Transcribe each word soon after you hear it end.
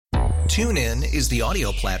TuneIn is the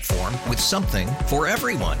audio platform with something for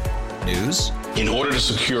everyone. News. In order to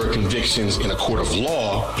secure convictions in a court of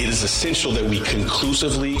law, it is essential that we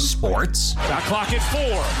conclusively. Sports. Shot clock at 4.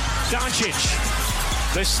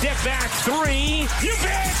 Doncic. The step back 3. You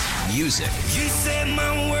bet. Music. You set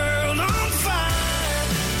my world on fire.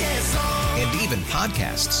 Yes, and even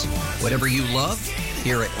podcasts. Whatever you love,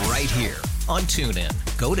 hear it right here on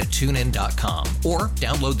TuneIn. Go to TuneIn.com or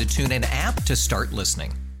download the TuneIn app to start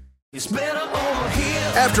listening. it's better over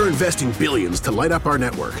here. After investing billions to light up our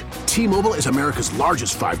network, T-Mobile is America's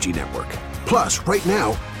largest 5G network. Plus, right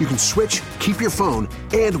now, you can switch, keep your phone,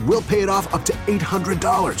 and we'll pay it off up to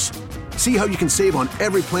 $800. See how you can save on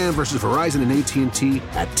every plan versus Verizon and AT&T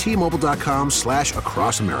at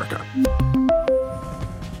T-Mobile.com/across-America.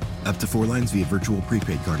 Up to 4 lines via virtual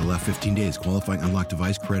prepaid card. Allow 15 days. Qualifying unlocked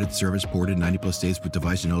device credit service ported 90-plus days with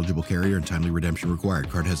device and eligible carrier and timely redemption required.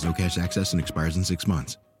 Card has no cash access and expires in 6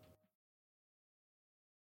 months.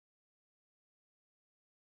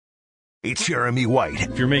 It's Jeremy White.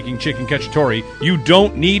 If you're making chicken cacciatore, you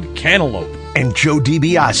don't need cantaloupe. And Joe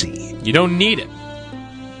DiBiase. You don't need it.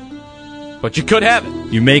 But you could have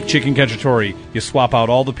it. You make chicken cacciatore, you swap out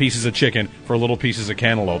all the pieces of chicken for little pieces of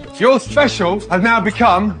cantaloupe. Your special has now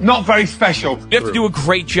become not very special. You have to do a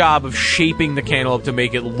great job of shaping the cantaloupe to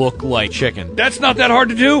make it look like chicken. That's not that hard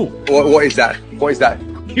to do. What is that? What is that?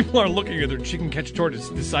 People are looking at their chicken cacciatore to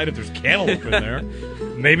decide if there's cantaloupe in there.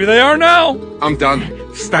 Maybe they are now. I'm done.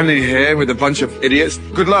 Standing here with a bunch of idiots.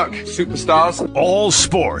 Good luck, superstars. All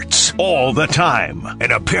sports, all the time.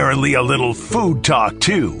 And apparently a little food talk,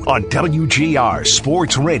 too, on WGR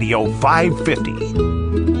Sports Radio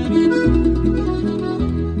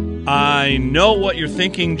 550. I know what you're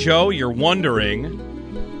thinking, Joe. You're wondering,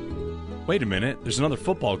 wait a minute, there's another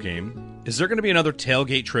football game. Is there going to be another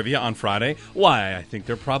tailgate trivia on Friday? Why, I think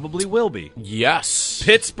there probably will be. Yes.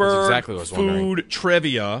 Pittsburgh exactly what I was wondering. food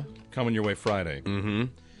trivia coming your way Friday. Mm-hmm.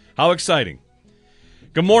 How exciting.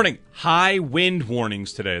 Good morning. High wind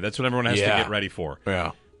warnings today. That's what everyone has to get ready for.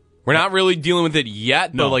 Yeah. We're not really dealing with it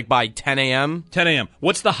yet, but like by 10 a.m. 10 a.m.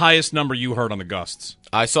 What's the highest number you heard on the gusts?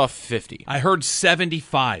 I saw 50. I heard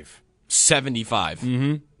 75. 75.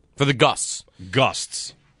 Mm-hmm. For the gusts.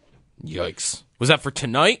 Gusts. Yikes. Was that for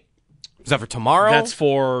tonight? Was that for tomorrow? That's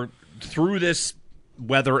for through this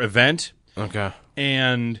weather event. Okay.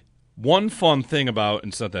 And one fun thing about,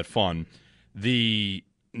 and it's not that fun, the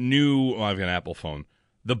new, I've got an Apple phone.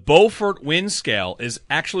 The Beaufort wind scale is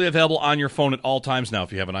actually available on your phone at all times now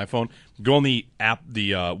if you have an iPhone. Go on the app,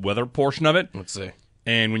 the weather portion of it. Let's see.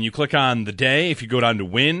 And when you click on the day, if you go down to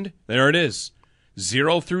wind, there it is.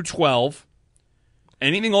 0 through 12.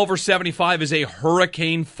 Anything over 75 is a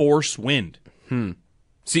hurricane force wind.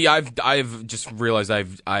 See, I've just realized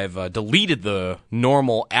I've deleted the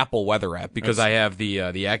normal Apple weather app because I have the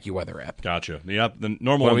AccuWeather app. Gotcha. The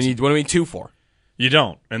normal What one. do we need 2 for? You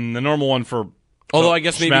don't. And the normal one for Although I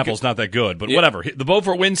guess maybe Schmapple's not that good, but whatever. The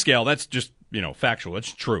Beaufort wind scale, that's just, factual.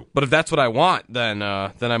 It's true. But if that's what I want, then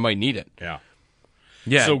I might need it. Yeah.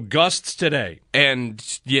 Yeah. So gusts today. And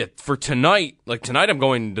for tonight, tonight I'm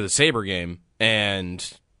going to the Sabre game, and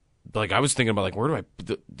I was thinking about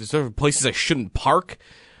is there places I shouldn't park?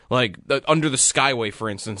 Under the Skyway, for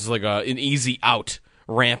instance, is an easy out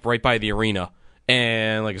ramp right by the arena.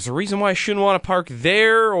 And is there a reason why I shouldn't want to park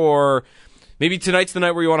there? Or maybe tonight's the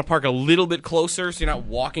night where you want to park a little bit closer so you're not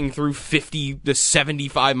walking through 50 to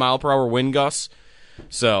 75 mile per hour wind gusts.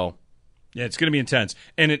 So, yeah, it's going to be intense.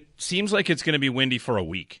 And it seems like it's going to be windy for a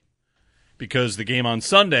week because the game on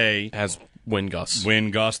Sunday has wind gusts.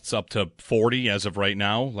 Wind gusts up to 40 as of right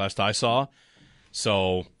now, last I saw.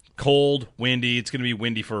 So cold, windy. It's going to be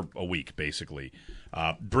windy for a week, basically.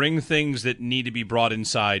 Bring things that need to be brought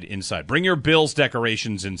inside. Bring your Bills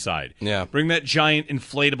decorations inside. Yeah. Bring that giant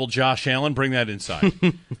inflatable Josh Allen. Bring that inside.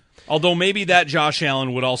 Although maybe that Josh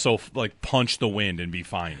Allen would also punch the wind and be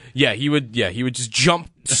fine. Yeah, he would. Yeah, he would just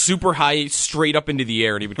jump super high, straight up into the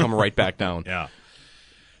air, and he would come right back down. Yeah.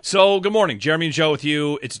 So good morning, Jeremy and Joe with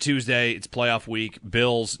you. It's a Tuesday. It's playoff week.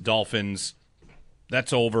 Bills, Dolphins.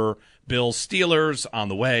 That's over. Bills, Steelers on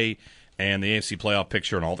the way, and the AFC playoff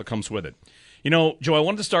picture and all that comes with it. Joe, I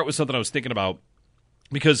wanted to start with something I was thinking about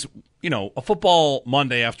because, a football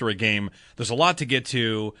Monday after a game, there's a lot to get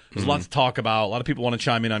to. There's a lot to talk about. A lot of people want to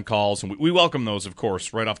chime in on calls, and we welcome those, of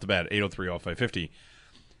course, right off the bat, 803-0550.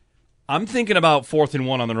 I'm thinking about 4th and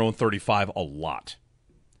 1 on their own 35 a lot.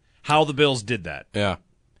 How the Bills did that. Yeah.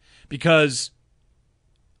 Because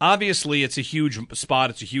obviously it's a huge spot.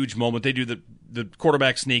 It's a huge moment. They do the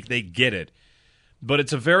quarterback sneak. They get it. But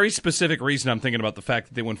it's a very specific reason I'm thinking about the fact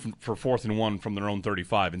that they went for 4th and 1 from their own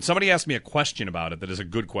 35. And somebody asked me a question about it that is a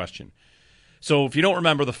good question. So if you don't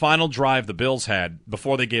remember, the final drive the Bills had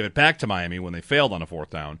before they gave it back to Miami when they failed on a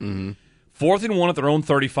 4th down, 4th and 1 at their own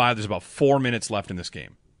 35, there's about 4 minutes left in this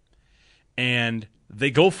game. And they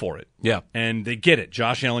go for it. Yeah. And they get it.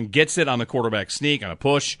 Josh Allen gets it on the quarterback sneak, on a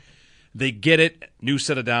push. They get it, new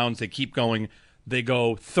set of downs, they keep going. They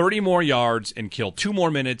go 30 more yards and kill 2 more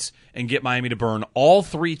minutes and get Miami to burn all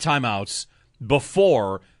 3 timeouts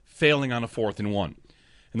before failing on a 4th and 1.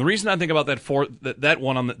 And the reason I think about that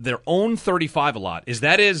one on their own 35 a lot is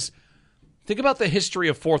think about the history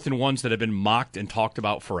of 4th and 1s that have been mocked and talked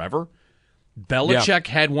about forever. Belichick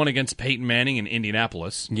had one against Peyton Manning in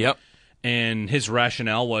Indianapolis. Yep. And his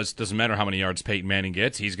rationale was, doesn't matter how many yards Peyton Manning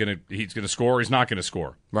gets, he's gonna score or he's not gonna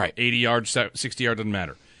score. Right. 80 yards, 60 yards, doesn't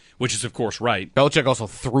matter. Which is, of course, right. Belichick also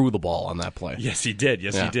threw the ball on that play. Yes, he did.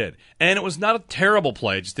 He did. And it was not a terrible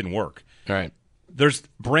play. It just didn't work. Right. There's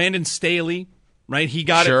Brandon Staley, right? He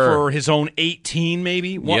got it for his own 18,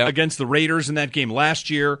 maybe, against the Raiders in that game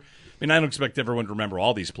last year. I mean, I don't expect everyone to remember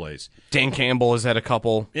all these plays. Dan Campbell has had a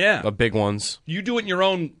couple of big ones. You do it in your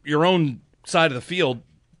own side of the field,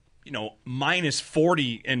 minus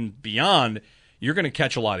 40 and beyond, you're going to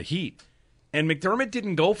catch a lot of heat. And McDermott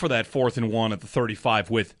didn't go for that 4th and 1 at the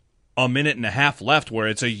 35 with a minute and a half left where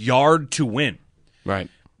it's a yard to win. Right.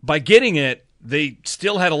 By getting it, they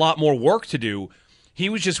still had a lot more work to do. He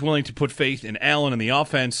was just willing to put faith in Allen and the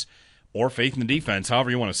offense, or faith in the defense, however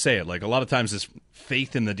you want to say it. Like, a lot of times this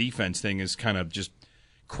faith in the defense thing is kind of just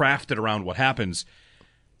crafted around what happens.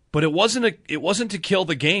 But it wasn't to kill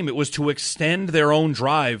the game. It was to extend their own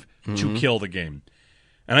drive to kill the game.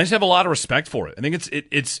 And I just have a lot of respect for it. I think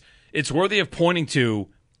it's worthy of pointing to.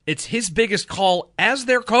 It's his biggest call as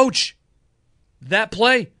their coach. That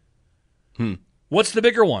play. What's the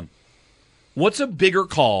bigger one? What's a bigger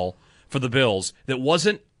call for the Bills that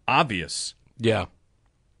wasn't obvious? Yeah.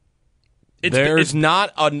 There's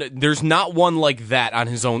not one like that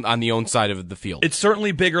on the own side of the field. It's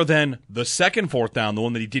certainly bigger than the second 4th down, the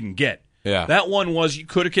one that he didn't get. Yeah. That one was, you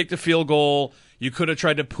could have kicked a field goal, you could have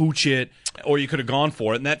tried to pooch it, or you could have gone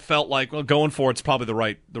for it, and that felt like, well, going for it's probably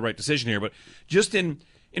the right decision here. But just in,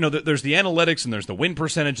 there's the analytics and there's the win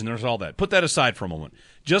percentage and there's all that. Put that aside for a moment.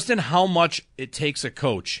 Just in how much it takes a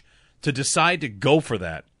coach to decide to go for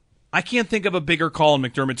that, I can't think of a bigger call in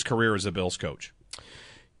McDermott's career as a Bills coach.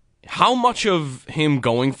 How much of him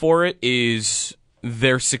going for it is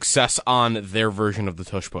their success on their version of the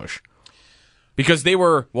tush push? Because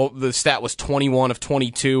the stat was 21 of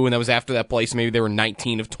 22, and that was after that play, so maybe they were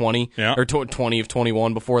 19 of 20, or 20 of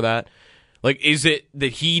 21 before that. Like, is it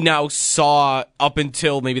that he now saw, up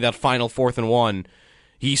until maybe that final 4th and 1,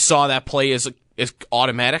 he saw that play as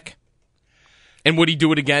automatic? And would he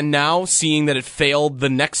do it again now, seeing that it failed the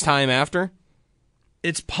next time after?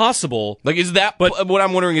 It's possible. Like, but what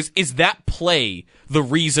I'm wondering is that play the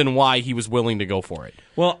reason why he was willing to go for it?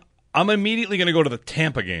 Well, I'm immediately going to go to the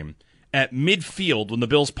Tampa game at midfield when the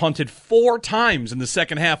Bills punted 4 times in the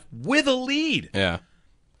second half with a lead. Yeah.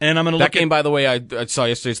 And I'm going to look at that game, by the way, I saw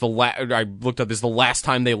yesterday. I looked up. This is the last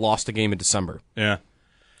time they lost a game in December. Yeah.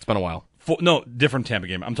 It's been a while. No, different Tampa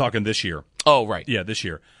game. I'm talking this year. Oh, right. Yeah, this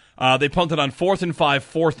year. They punted on 4th and 5,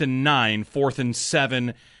 4th and 9, 4th and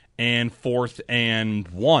 7, and 4th and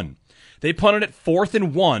 1. They punted at 4th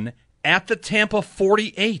and 1 at the Tampa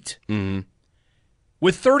 48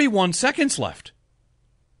 with 31 seconds left.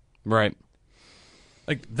 Right.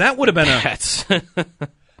 Like, that would have been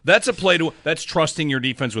that's a play that's trusting your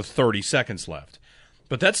defense with 30 seconds left.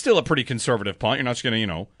 But that's still a pretty conservative punt. You're not just going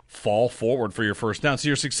to, fall forward for your first down. So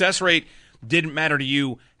your success rate didn't matter to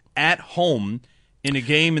you at home in a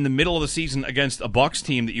game in the middle of the season against a Bucs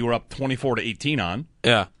team that you were up 24-18 on.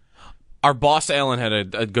 Yeah. Our boss, Alan,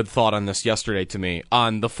 had a good thought on this yesterday to me,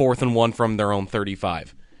 on the 4th and 1 from their own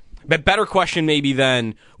 35. But better question maybe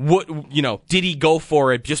than, did he go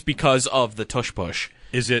for it just because of the tush push?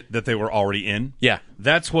 Is it that they were already in? Yeah.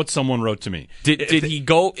 That's what someone wrote to me. Did he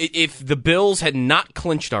go, if the Bills had not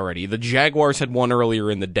clinched already, the Jaguars had won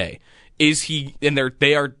earlier in the day, is he, and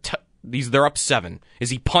they're up 7, is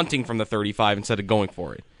he punting from the 35 instead of going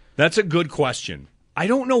for it? That's a good question. I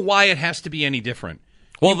don't know why it has to be any different.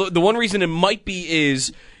 Well, the one reason it might be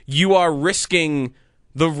is you are risking,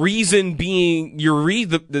 the reason being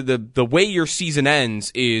the way your season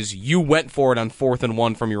ends is you went for it on 4th and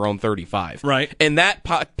 1 from your own 35. Right. And that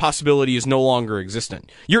possibility is no longer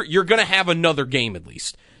existent. You're going to have another game at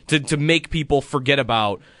least to make people forget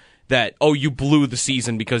about that, oh, you blew the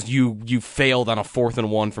season because you failed on a 4th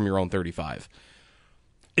and 1 from your own 35.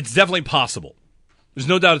 It's definitely possible. There's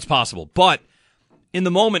no doubt it's possible. But in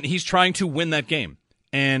the moment, he's trying to win that game.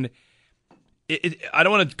 And I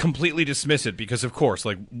don't want to completely dismiss it because, of course,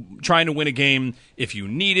 like trying to win a game if you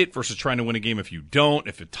need it versus trying to win a game if you don't.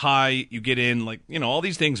 If a tie, you get in. Like, all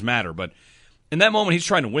these things matter. But in that moment, he's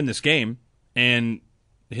trying to win this game, and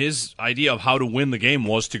his idea of how to win the game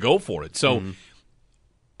was to go for it. So do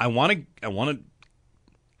I want to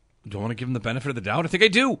give him the benefit of the doubt? I think I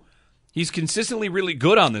do. He's consistently really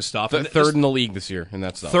good on this stuff. Third in the league this year in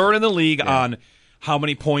that stuff. Third in the league on how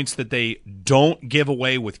many points that they don't give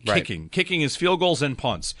away with kicking. Right. Kicking is field goals and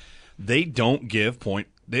punts. They don't give point.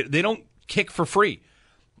 They don't kick for free.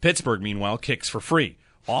 Pittsburgh, meanwhile, kicks for free.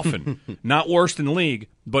 Often. Not worst in the league,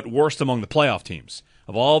 but worst among the playoff teams.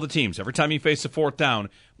 Of all the teams, every time you face a fourth down,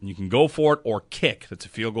 you can go for it or kick. That's a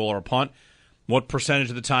field goal or a punt. What percentage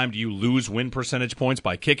of the time do you lose win percentage points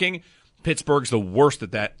by kicking? Pittsburgh's the worst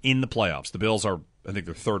at that in the playoffs. The Bills are, I think,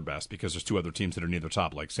 they're third best because there's two other teams that are near the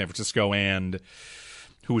top, like San Francisco and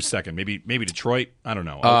who was second? Maybe Detroit? I don't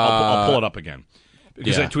know. I'll pull it up again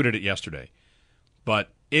because I tweeted it yesterday. But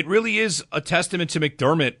it really is a testament to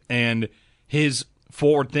McDermott and his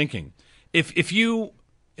forward thinking. If you're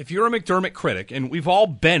a McDermott critic, and we've all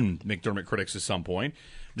been McDermott critics at some point,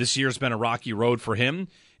 this year's been a rocky road for him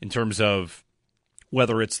in terms of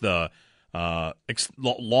whether it's the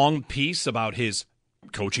long piece about his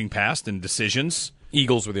coaching past and decisions.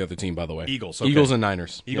 Eagles were the other team, by the way. Eagles, okay. Eagles and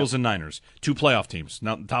Niners. Eagles and Niners. Two playoff teams.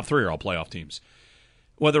 Now the top three are all playoff teams.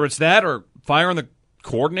 Whether it's that or firing the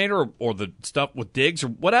coordinator or the stuff with Diggs or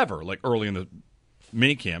whatever, like early in the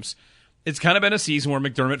mini camps, it's kind of been a season where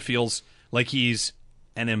McDermott feels like he's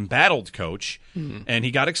an embattled coach, and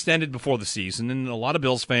he got extended before the season, and a lot of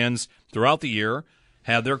Bills fans throughout the year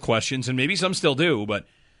had their questions, and maybe some still do, but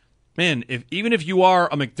man, even if you are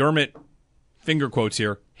a McDermott, finger quotes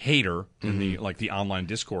here, hater in the online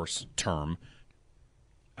discourse term,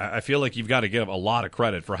 I feel like you've got to give a lot of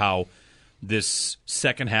credit for how this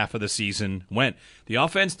second half of the season went. The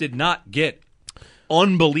offense did not get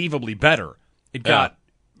unbelievably better. It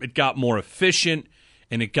got more efficient,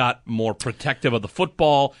 and it got more protective of the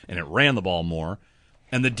football, and it ran the ball more.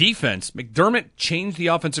 And the defense, McDermott changed the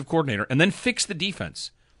offensive coordinator and then fixed the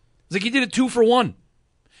defense. It's like he did it 2 for 1.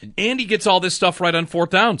 And he gets all this stuff right on fourth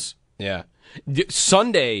downs. Yeah.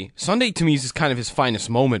 Sunday to me is kind of his finest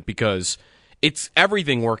moment because it's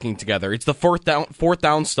everything working together. It's the fourth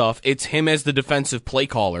down stuff. It's him as the defensive play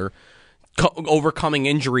caller, overcoming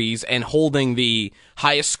injuries and holding the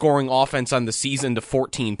highest scoring offense on the season to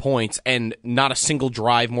 14 points and not a single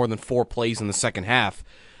drive more than 4 plays in the second half.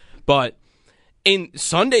 But in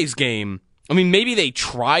Sunday's game, I mean, maybe they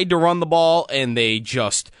tried to run the ball and they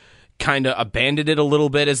just kind of abandoned it a little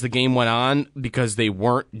bit as the game went on because they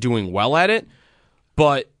weren't doing well at it.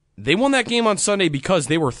 But they won that game on Sunday because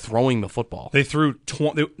they were throwing the football. They threw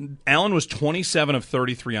Allen was 27 of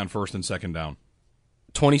 33 on first and second down.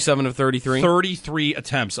 27 of 33? 33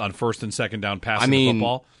 attempts on first and second down passing the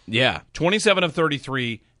football. Yeah. 27 of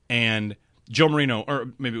 33, and Joe Marino, or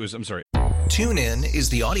maybe it was, I'm sorry. TuneIn is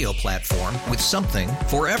the audio platform with something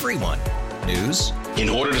for everyone. News. In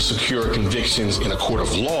order to secure convictions in a court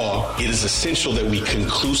of law, it is essential that we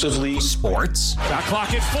conclusively. Sports. Got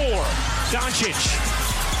clock at 4.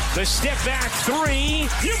 Doncic. The step back 3.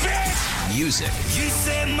 You bet. Music. You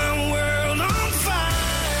set my world on fire.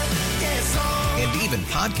 Yes, and even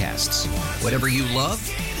podcasts. Whatever you love,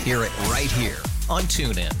 hear it right here on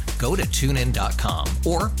TuneIn. Go to TuneIn.com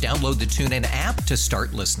or download the TuneIn app to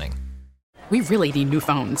start listening. We really need new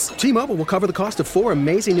phones. T-Mobile will cover the cost of 4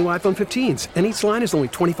 amazing new iPhone 15s, and each line is only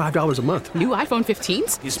 $25 a month. New iPhone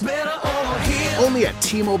 15s? it's better over here. Only at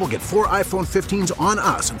T-Mobile, get 4 iPhone 15s on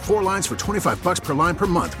us and 4 lines for $25 per line per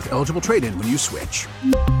month with eligible trade-in when you switch.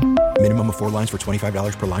 Minimum of 4 lines for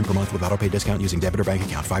 $25 per line per month with autopay discount using debit or bank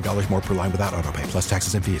account. $5 more per line without autopay, plus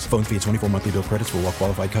taxes and fees. Phone fee at 24 monthly bill credits for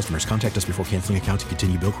well-qualified customers. Contact us before canceling account to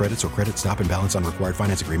continue bill credits or credit stop and balance on required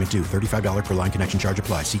finance agreement due. $35 per line connection charge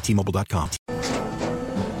applies. See T-Mobile.com.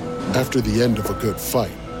 After the end of a good fight,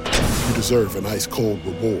 you deserve an ice-cold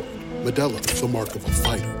reward. Modelo is the mark of a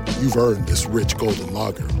fighter. You've earned this rich golden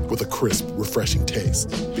lager with a crisp, refreshing taste.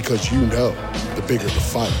 Because you know, the bigger the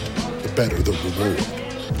fight, the better the reward.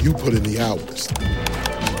 You put in the hours,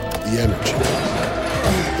 the energy,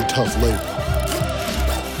 the tough labor.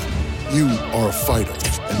 You are a fighter,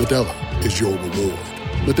 and Modelo is your reward.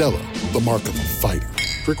 Modelo, the mark of a fighter.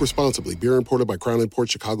 Drink responsibly. Beer imported by Crown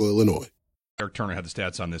Imports, Chicago, Illinois. Eric Turner had the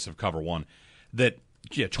stats on this of cover one. That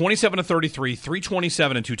 27 of 33,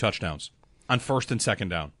 327 and 2 touchdowns on first and second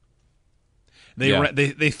down.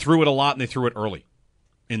 They threw it a lot and they threw it early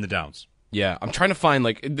in the downs. Yeah, I'm trying to find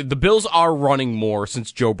the Bills are running more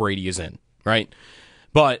since Joe Brady is in, right?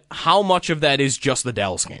 But how much of that is just the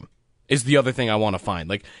Dallas game? is the other thing I want to find.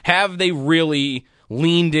 Like, have they really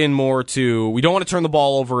leaned in more to, we don't want to turn the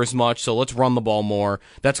ball over as much, so let's run the ball more.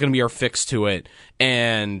 That's going to be our fix to it.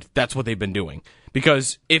 And that's what they've been doing.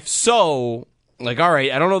 Because if so, like, all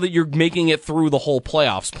right, I don't know that you're making it through the whole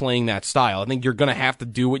playoffs playing that style. I think you're going to have to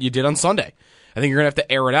do what you did on Sunday. I think you're going to have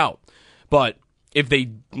to air it out. But if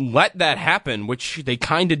they let that happen, which they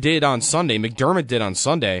kind of did on Sunday, McDermott did on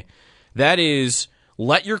Sunday, that is,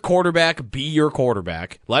 let your quarterback be your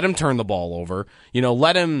quarterback. Let him turn the ball over.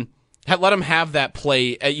 Let him have that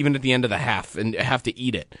play even at the end of the half and have to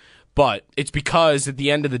eat it. But it's because at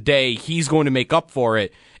the end of the day, he's going to make up for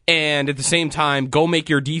it. And at the same time, go make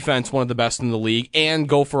your defense one of the best in the league and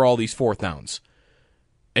go for all these fourth downs.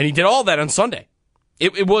 And he did all that on Sunday.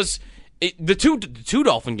 It was the two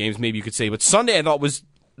Dolphin games, maybe you could say, but Sunday I thought was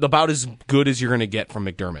about as good as you're going to get from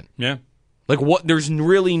McDermott. Yeah. Like, there's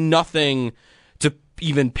really nothing to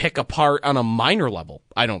even pick apart on a minor level,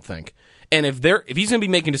 I don't think. And if he's going to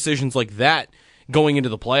be making decisions like that going into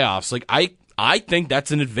the playoffs, like I think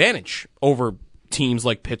that's an advantage over teams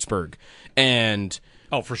like Pittsburgh. And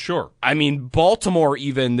oh, for sure. I mean, Baltimore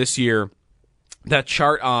even this year, that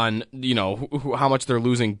chart on, how much they're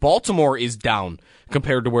losing, Baltimore is down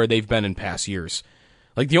compared to where they've been in past years.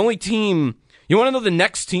 Like, the only team, you want to know the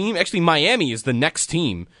next team? Actually, Miami is the next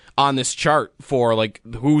team on this chart for, like,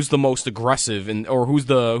 who's the most aggressive or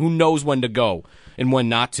who knows when to go and when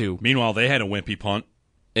not to. Meanwhile, they had a wimpy punt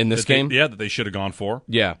in this game. That they should have gone for.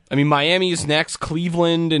 Yeah. I mean, Miami is next,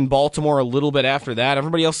 Cleveland and Baltimore a little bit after that.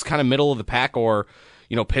 Everybody else is kind of middle of the pack, or,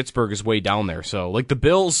 Pittsburgh is way down there. So, like, the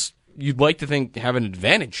Bills, you'd like to think, have an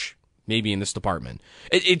advantage maybe in this department.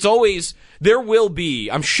 It's always,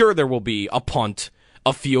 I'm sure there will be a punt,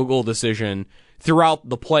 a field goal decision throughout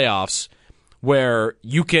the playoffs where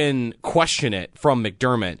you can question it from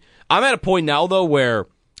McDermott. I'm at a point now, though, where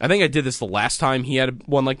I think I did this the last time he had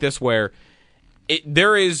one like this, where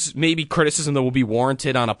there is maybe criticism that will be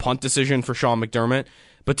warranted on a punt decision for Sean McDermott,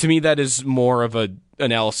 but to me that is more of a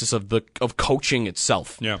analysis of coaching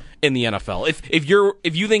itself in the NFL.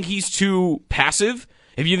 If you think he's too passive,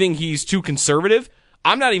 if you think he's too conservative,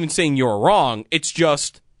 I'm not even saying you're wrong. It's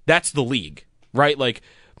just that's the league, right? Like,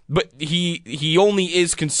 but he only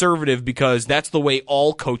is conservative because that's the way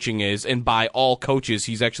all coaching is, and by all coaches,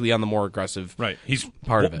 he's actually on the more aggressive He's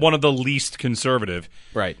part of it. One of the least conservative.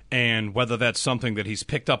 Right. And whether that's something that he's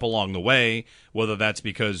picked up along the way, whether that's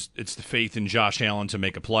because it's the faith in Josh Allen to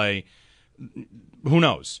make a play, who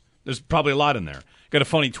knows? There's probably a lot in there. Got a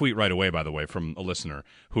funny tweet right away, by the way, from a listener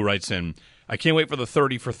who writes in, I can't wait for the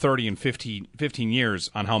 30 for 30 in 15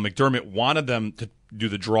 years on how McDermott wanted them to do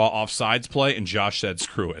the draw offsides play, and Josh said,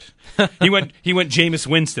 screw it. He went Jameis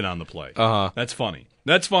Winston on the play. Uh-huh. That's funny,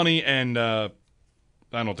 and I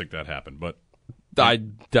don't think that happened, but I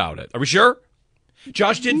doubt it. Are we sure?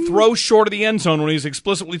 Josh did throw short of the end zone when he was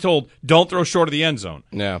explicitly told, don't throw short of the end zone.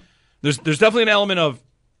 Yeah. There's definitely an element of,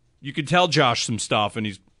 you could tell Josh some stuff, and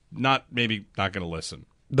he's maybe not going to listen.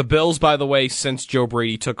 The Bills, by the way, since Joe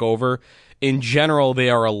Brady took over, in general, they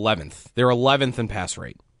are 11th. They're 11th in pass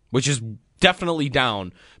rate, which is definitely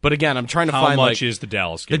down. But again, I'm trying to find how much is the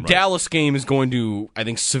Dallas game. The Dallas game is going to, I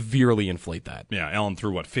think, severely inflate that. Yeah, Allen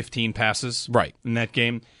threw 15 passes in that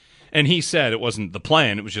game, and he said it wasn't the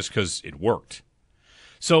plan; it was just because it worked.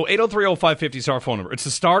 So 803-0550 is our phone number. It's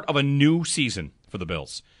the start of a new season for the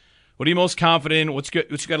Bills. What are you most confident in? What you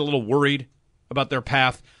got a little worried about their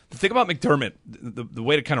path? The thing about McDermott, the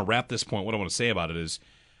way to kind of wrap this point, what I want to say about it is,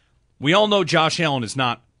 we all know Josh Allen is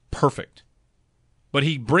not perfect, but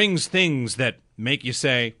he brings things that make you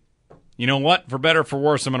say, you know what, for better or for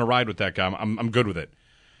worse, I'm going to ride with that guy. I'm good with it.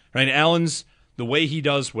 Right? Allen's, the way he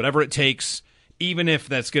does whatever it takes, even if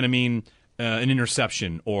that's going to mean an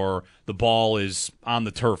interception or the ball is on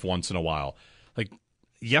the turf once in a while. Like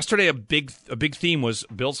yesterday, a big theme was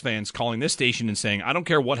Bills fans calling this station and saying, I don't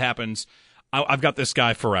care what happens, I've got this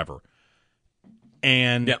guy forever.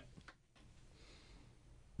 And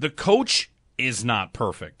the coach is not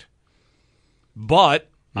perfect, but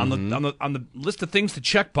on the list of things to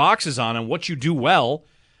check boxes on and what you do well,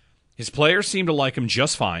 his players seem to like him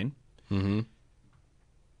just fine. Mm-hmm.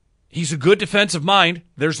 He's a good defensive mind.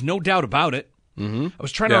 There's no doubt about it. Mm-hmm. I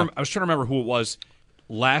was trying to remember who it was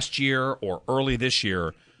last year or early this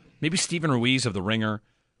year. Maybe Stephen Ruiz of The Ringer,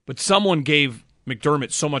 but someone gave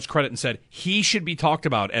McDermott so much credit and said he should be talked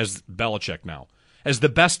about as Belichick now, as the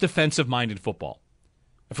best defensive mind in football.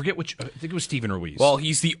 I forget which. I think it was Stephen Ruiz. Well,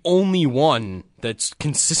 he's the only one that's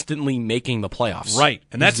consistently making the playoffs. Right,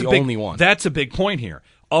 and that's the only one. That's a big point here.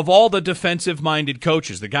 Of all the defensive-minded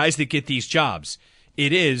coaches, the guys that get these jobs,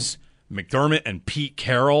 it is McDermott and Pete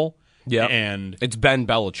Carroll. Yeah, and it's Ben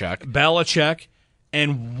Belichick.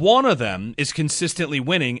 And one of them is consistently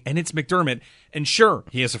winning, and it's McDermott. And sure,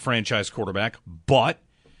 he has a franchise quarterback, but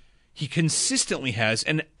he consistently has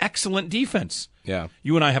an excellent defense. Yeah.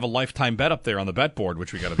 You and I have a lifetime bet up there on the bet board,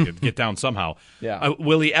 which we got to get down somehow. Yeah.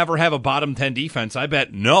 Will he ever have a bottom 10 defense? I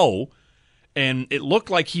bet no. And it looked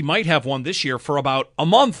like he might have one this year for about a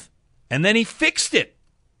month, and then he fixed it.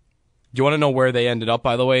 Do you want to know where they ended up,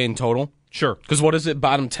 by the way, in total? Sure. Because what is it?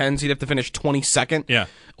 Bottom 10s, he'd have to finish 22nd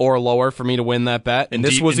or lower for me to win that bet. And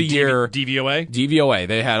this was a year... DVOA? DVOA.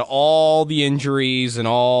 They had all the injuries and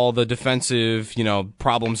all the defensive,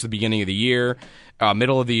 problems at the beginning of the year,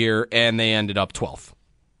 middle of the year, and they ended up 12th.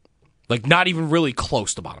 Like, not even really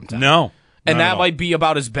close to bottom 10. No. And that might be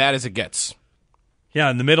about as bad as it gets. Yeah,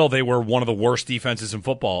 in the middle, they were one of the worst defenses in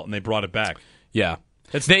football, and they brought it back. Yeah.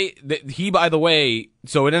 He, by the way,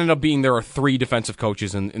 so it ended up being there are 3 defensive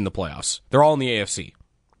coaches in the playoffs. They're all in the AFC.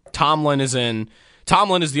 Tomlin is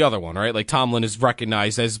the other one, right? Like, Tomlin is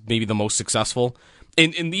recognized as maybe the most successful,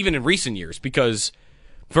 even in recent years, because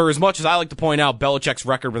for as much as I like to point out Belichick's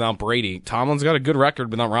record without Brady, Tomlin's got a good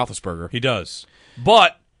record without Roethlisberger. He does.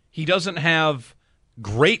 But he doesn't have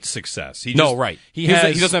great success. He doesn't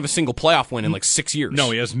have a single playoff win in like 6 years.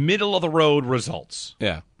 No, he has middle-of-the-road results.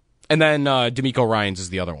 Yeah. And then DeMeco Ryans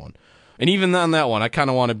is the other one. And even on that one, I kind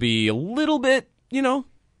of want to be a little bit,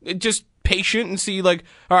 just patient and see, like,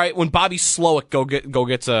 all right, when Bobby Slowick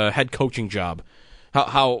gets a head coaching job,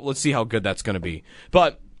 how let's see how good that's going to be.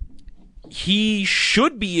 But he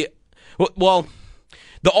should be, well,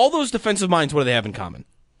 all those defensive minds, what do they have in common?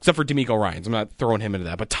 Except for DeMeco Ryans. I'm not throwing him into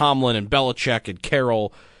that. But Tomlin and Belichick and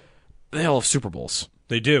Carroll, they all have Super Bowls.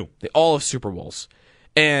 They do. They all have Super Bowls.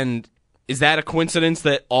 And is that a coincidence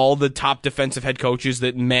that all the top defensive head coaches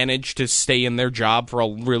that manage to stay in their job for a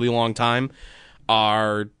really long time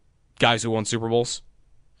are guys who won Super Bowls?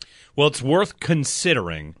 Well, it's worth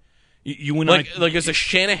considering. You and like as a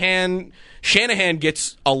Shanahan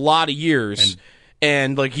gets a lot of years,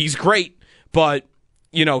 and like he's great, but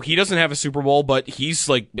he doesn't have a Super Bowl, but he's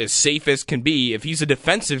like as safe as can be. If he's a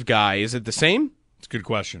defensive guy, is it the same? It's a good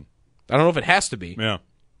question. I don't know if it has to be. Yeah.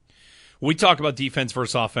 We talk about defense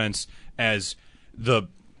versus offense as the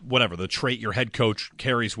trait your head coach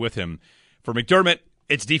carries with him. For McDermott,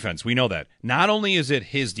 it's defense. We know that. Not only is it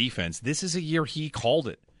his defense, this is a year he called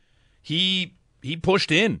it. He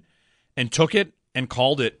pushed in and took it and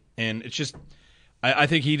called it, and it's just I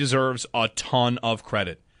think he deserves a ton of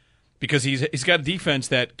credit because he's got a defense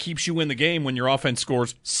that keeps you in the game when your offense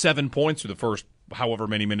scores 7 points through the first however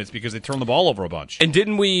many minutes because they turn the ball over a bunch. And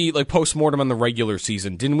didn't we, like, post-mortem on the regular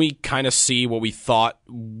season, didn't we kind of see what we thought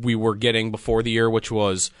we were getting before the year, which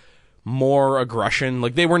was more aggression?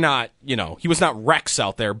 Like, they were not, he was not Rex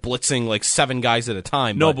out there blitzing, like, 7 guys at a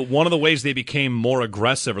time. No, but one of the ways they became more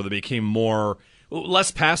aggressive or they became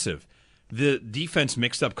less passive, the defense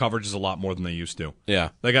mixed up coverages a lot more than they used to. Yeah.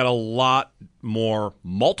 They got a lot more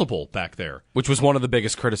multiple back there. Which was one of the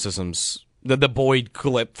biggest criticisms. The Boyd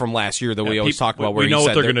clip from last year that we always talk about, where we know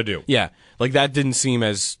what they're going to do. Yeah, like that didn't seem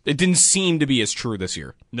to be as true this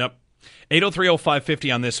year. Nope.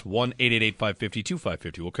 803-0550 on this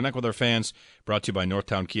 1-888-550-2550. We'll connect with our fans. Brought to you by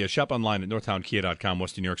Northtown Kia. Shop online at northtownkia.com.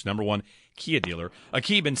 Western New York's #1 Kia dealer.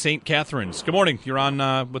 Akib in St. Catharines. Good morning. You're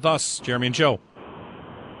on with us, Jeremy and Joe.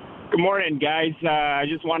 Good morning, guys. I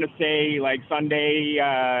just want to say, like, Sunday,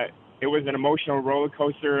 it was an emotional roller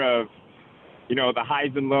coaster of, the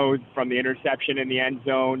highs and lows from the interception in the end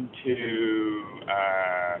zone to,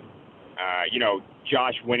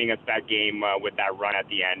 Josh winning us that game with that run at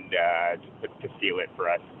the end to seal it for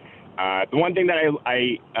us. The one thing that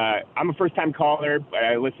I'm a first-time caller, but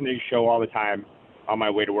I listen to your show all the time on my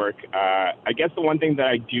way to work. I guess the one thing that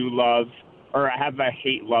I do love, or I have a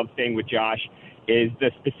hate-love thing with Josh, is the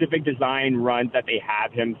specific design runs that they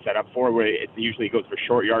have him set up for, where it usually goes for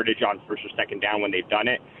short yardage on first or second down when they've done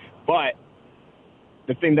it. But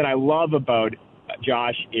the thing that I love about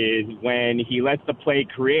Josh is when he lets the play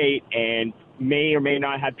create and may or may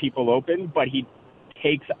not have people open, but he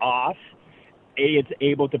takes off. It's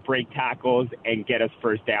able to break tackles and get us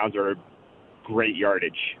first downs or great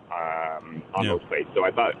yardage on those plays. So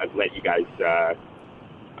I thought I'd let you guys,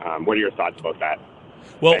 what are your thoughts about that?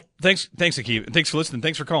 Well, thanks, Akib. Thanks for listening.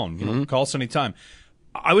 Thanks for calling. Call us anytime.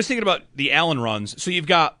 I was thinking about the Allen runs. So you've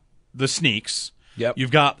got the sneaks. Yep.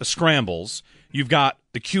 You've got the scrambles. You've got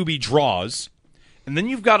the QB draws. And then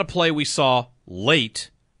you've got a play we saw late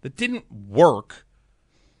that didn't work,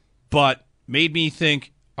 but made me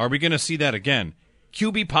think, are we going to see that again?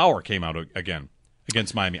 QB power came out again.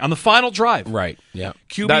 against Miami on the final drive. Right. Yeah.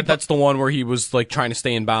 That's the one where he was like trying to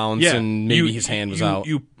stay in bounds and maybe his hand was out.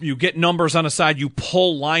 You get numbers on a side, you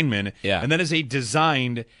pull linemen, and then as a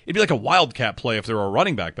designed, it'd be like a wildcat play if there were a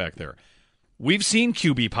running back there. We've seen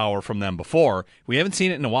QB power from them before. We haven't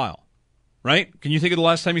seen it in a while, right? Can you think of the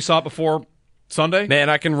last time you saw it before Sunday?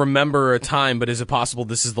 Man, I can remember a time, but is it possible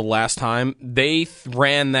this is the last time? They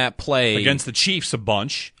ran that play against the Chiefs a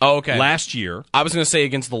bunch. Oh, okay. Last year. I was going to say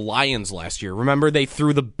against the Lions last year. Remember they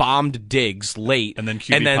threw the bombed Diggs late, and then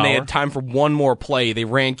QB power? They had time for one more play. They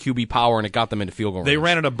ran QB power, and it got them into field goal range. They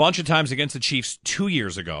ran it a bunch of times against the Chiefs 2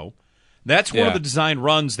 years ago. That's one of the design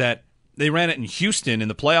runs that they ran it in Houston in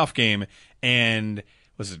the playoff game, and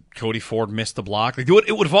was it Cody Ford missed the block? Like it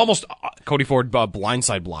would have almost Cody Ford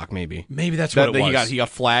blindside block maybe. Maybe that's what it was. He got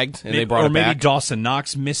flagged and they brought it back. Or maybe Dawson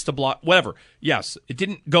Knox missed the block. Whatever. Yes, it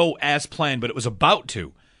didn't go as planned, but it was about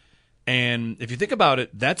to. And if you think about it,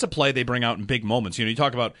 that's a play they bring out in big moments. You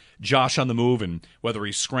talk about Josh on the move and whether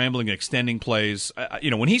he's scrambling, extending plays.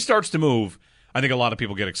 When he starts to move, I think a lot of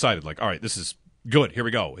people get excited. Like, all right, this is good. Here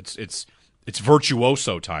we go. It's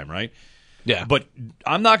virtuoso time, right? Yeah. But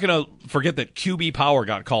I'm not going to forget that QB power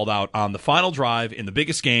got called out on the final drive in the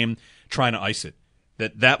biggest game trying to ice it.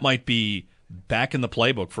 That might be back in the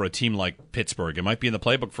playbook for a team like Pittsburgh. It might be in the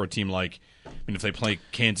playbook for a team like, if they play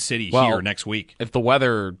Kansas City here next week. If the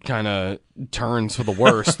weather kind of turns for the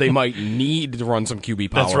worse, they might need to run some QB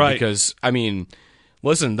power. That's right. Because,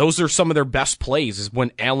 listen, those are some of their best plays is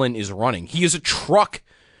when Allen is running. He is a truck.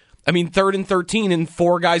 3rd and 13, and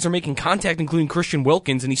 4 guys are making contact, including Christian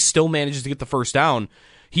Wilkins, and he still manages to get the first down.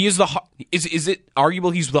 He is is it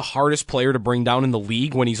arguable he's the hardest player to bring down in the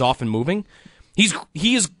league when he's off and moving? He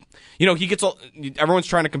is. He gets. Everyone's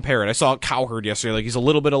trying to compare it. I saw Cowherd yesterday. Like he's a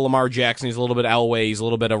little bit of Lamar Jackson, he's a little bit of Elway, he's a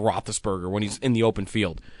little bit of Roethlisberger when he's in the open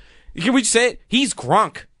field. Can we say it? He's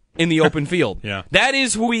Gronk in the open field. Yeah, that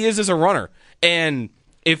is who he is as a runner. And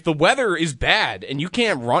if the weather is bad and you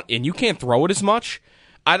can't run and you can't throw it as much.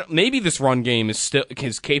 Maybe this run game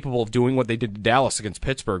is capable of doing what they did to Dallas against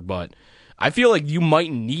Pittsburgh, but I feel like you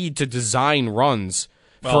might need to design runs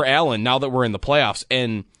for Allen now that we're in the playoffs.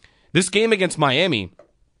 And this game against Miami,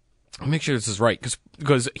 I'll make sure this is right,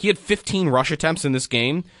 because he had 15 rush attempts in this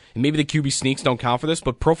game, and maybe the QB sneaks don't count for this,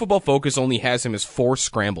 but Pro Football Focus only has him as 4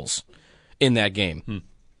 scrambles in that game.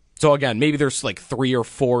 So again, maybe there's like 3 or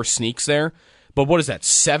 4 sneaks there, but what is that,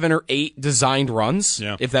 7 or 8 designed runs,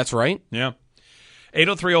 if that's right? Yeah.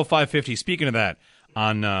 803-0550. Speaking of that,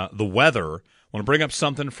 on the weather, I want to bring up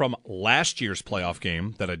something from last year's playoff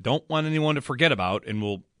game that I don't want anyone to forget about, and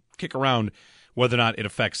we'll kick around whether or not it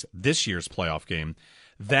affects this year's playoff game.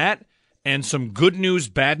 That and some good news,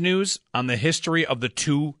 bad news on the history of the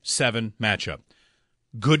 2-7 matchup.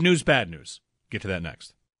 Good news, bad news. Get to that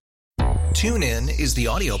next. TuneIn is the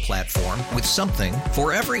audio platform with something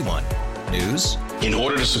for everyone. News. In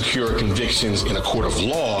order to secure convictions in a court of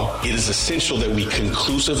law, it is essential that we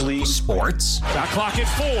conclusively. Sports. Got clock at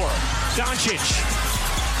 4. Doncic.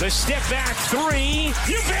 The step back 3.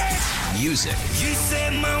 You bet. Music. You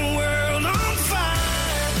set my world on fire.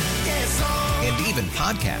 Yes, and even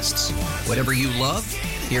podcasts. Whatever you love,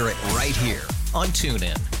 hear it right here on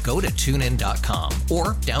TuneIn. Go to TuneIn.com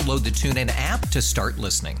or download the TuneIn app to start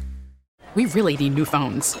listening. We really need new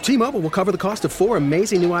phones. T-Mobile will cover the cost of 4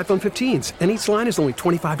 amazing new iPhone 15s, and each line is only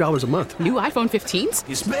 $25 a month. New iPhone 15s?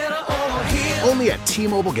 It's better over here. Only at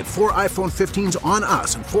T-Mobile, get 4 iPhone 15s on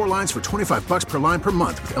us and 4 lines for $25 per line per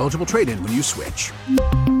month with eligible trade-in when you switch.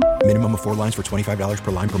 Minimum of 4 lines for $25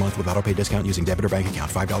 per line per month with autopay discount using debit or bank account.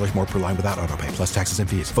 $5 more per line without autopay, plus taxes and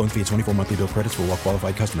fees. Phone fee at 24 monthly bill credits for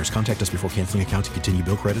well-qualified customers. Contact us before canceling account to continue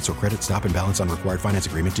bill credits or credit stop and balance on required finance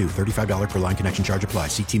agreement due. $35 per line connection charge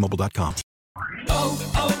applies. See T-Mobile.com.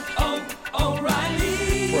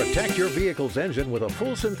 O'Reilly. Protect your vehicle's engine with a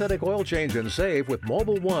full synthetic oil change and save with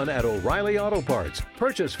Mobile One at O'Reilly Auto Parts.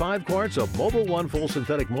 Purchase 5 quarts of Mobile One full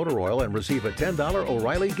synthetic motor oil and receive a $10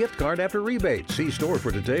 O'Reilly gift card after rebate. See store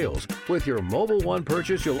for details. With your Mobile One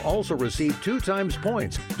purchase, you'll also receive 2 times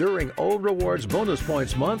points during O Rewards Bonus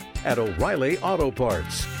Points Month at O'Reilly Auto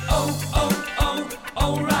Parts.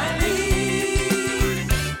 O'Reilly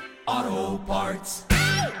Auto Parts.